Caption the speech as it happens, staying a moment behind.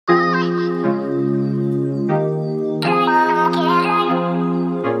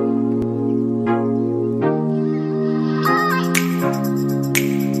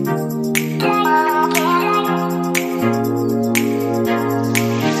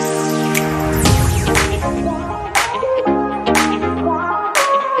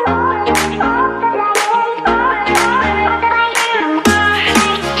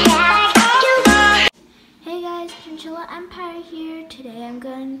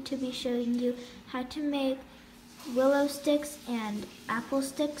going to be showing you how to make willow sticks and apple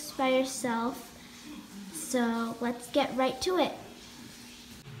sticks by yourself. So let's get right to it.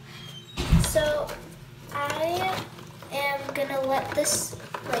 So I am gonna let this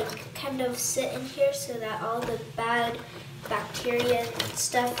kind of sit in here so that all the bad bacteria and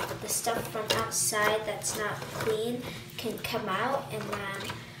stuff, the stuff from outside that's not clean, can come out, and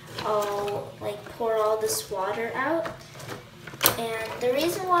then I'll pour all this water out. And the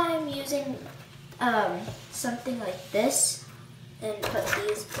reason why I'm using something like this and put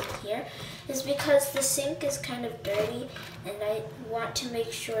these in here is because the sink is kind of dirty and I want to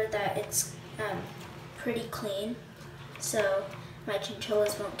make sure that it's pretty clean so my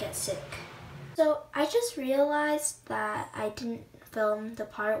chinchillas won't get sick. So I just realized that I didn't film the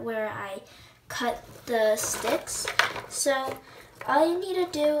part where I cut the sticks. So all you need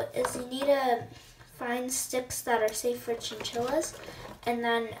to do is you need to find sticks that are safe for chinchillas and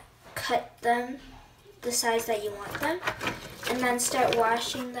then cut them the size that you want them, and then start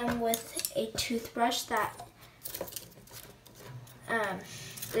washing them with a toothbrush that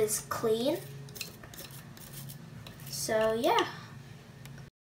is clean. So yeah.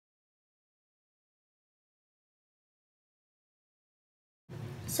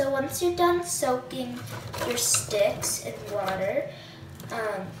 So once you're done soaking your sticks in water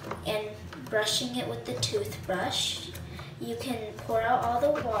and brushing it with the toothbrush, you can pour out all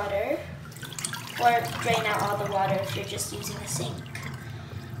the water or drain out all the water if you're just using a sink.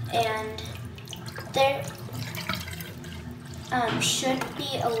 And there should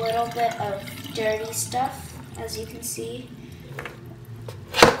be a little bit of dirty stuff, as you can see.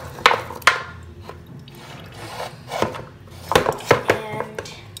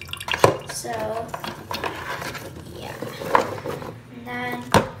 And so, yeah. And then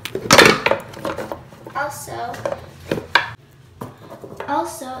also,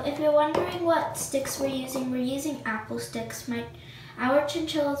 if you're wondering what sticks we're using apple sticks. Our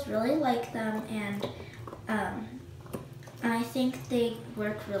chinchillas really like them, and I think they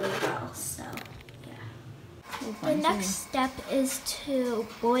work really well, so yeah. The next step is to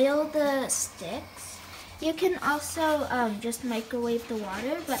boil the sticks. You can also just microwave the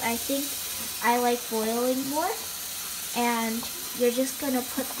water, but I think I like boiling more. And you're just gonna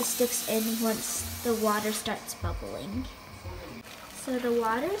put the sticks in once the water starts bubbling. So the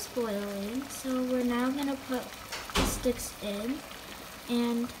water's boiling, so we're now gonna put the sticks in,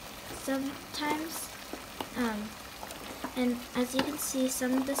 and sometimes, and as you can see,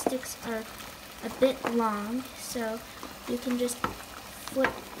 some of the sticks are a bit long, so you can just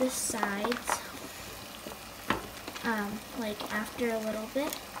flip the sides, after a little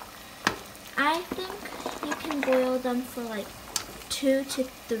bit. I think you can boil them for 2 to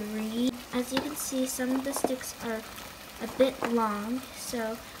 3. As you can see, some of the sticks are a bit long,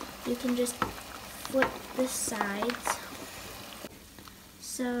 so you can just flip the sides.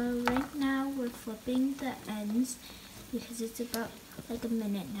 So right now we're flipping the ends because it's about a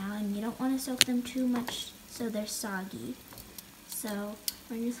minute now, and you don't want to soak them too much so they're soggy. So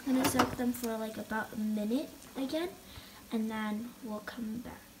we're just going to soak them for about a minute again, and then we'll come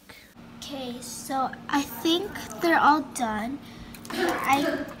back. Okay, so I think they're all done.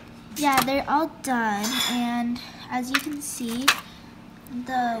 Yeah, they're all done, and as you can see,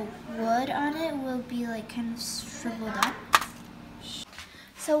 the wood on it will be kind of shriveled up.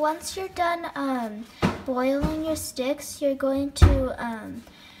 So once you're done boiling your sticks, you're going to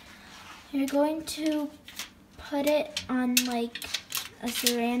put it on a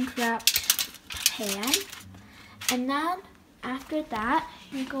saran wrapped pan, and then after that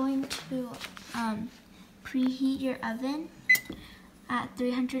you're going to preheat your oven at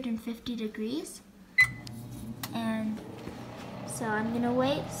 350 degrees. And so I'm gonna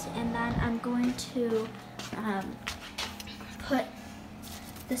wait, and then I'm going to put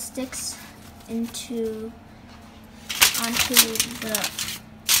the sticks onto the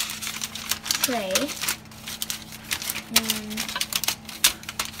tray and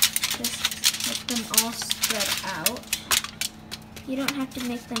just let them all spread out. You don't have to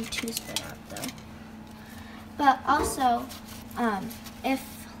make them too spread out though. But also, if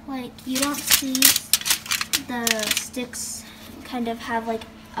you don't see the sticks kind of have a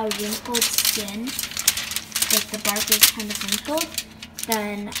wrinkled skin, the bark is kind of wrinkled,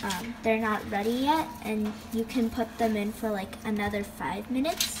 then they're not ready yet, and you can put them in for another 5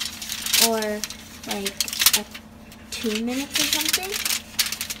 minutes or 2 minutes or something.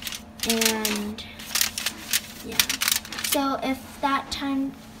 And yeah, so if that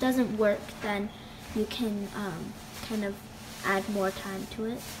time doesn't work, then you can kind of add more time to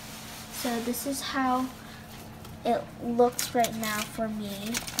it. So this is how it looks right now for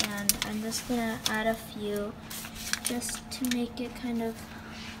me, and I'm just gonna add a few just to make it kind of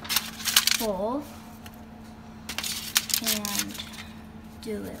full and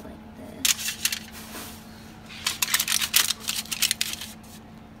do it like this.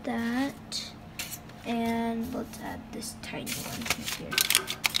 That, and let's add this tiny one here.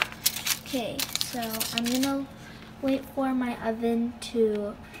 Okay, so I'm gonna wait for my oven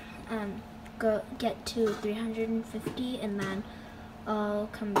to get to 350, and then I'll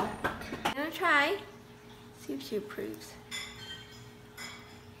come back. I'm gonna try, see if she approves.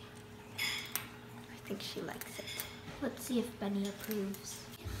 I think she likes it. Let's see if Benny approves.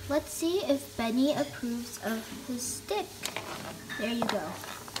 Let's see if Benny approves of his stick. There you go.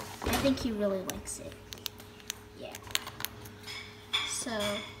 I think he really likes it. Yeah. So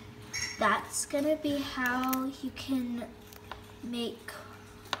that's gonna be how you can make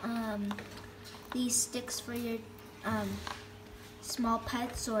these sticks for your small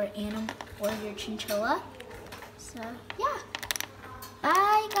pets or animal or your chinchilla. So yeah.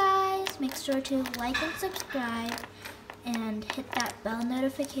 Bye guys. Make sure to like and subscribe and hit that bell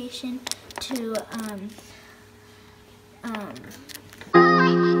notification to